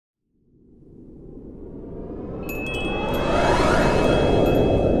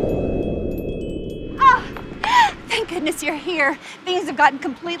since you're here. Things have gotten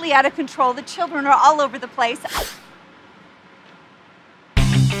completely out of control. The children are all over the place.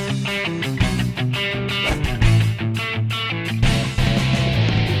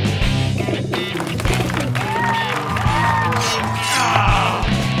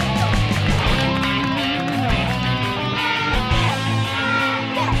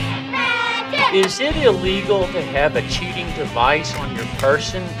 Is it illegal to have a cheating device on your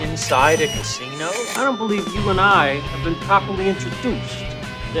person inside a casino? I don't believe you and I have been properly introduced.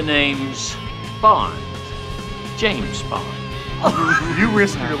 The name's Bond. James Bond. You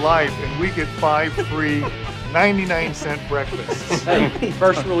risk your life and we get 5 free 99-cent breakfasts. Hey,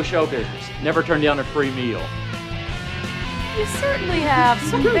 first rule of show business, never turn down a free meal. You certainly have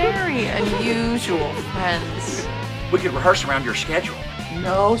some very unusual friends. We could rehearse around your schedule.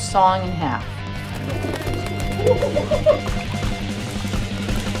 No sawing in half.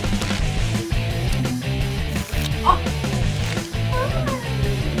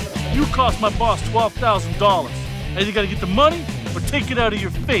 You cost my boss $12,000. Either you gotta get the money or take it out of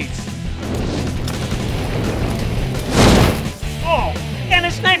your face. Oh, and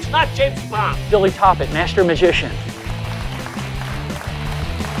his name's not James Bond. Billy Topit, master magician.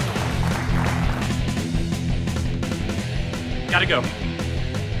 Gotta go.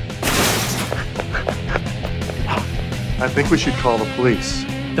 I think we should call the police.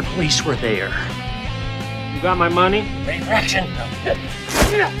 The police were there. You got my money? Ready for action?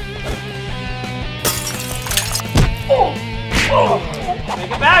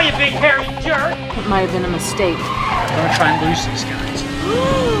 Think about you, big hairy jerk! It might have been a mistake. I'm gonna try and lose these guys.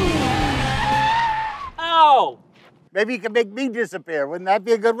 Oh! Maybe you can make me disappear. Wouldn't that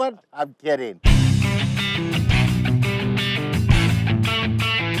be a good one? I'm kidding.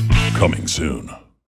 Coming soon.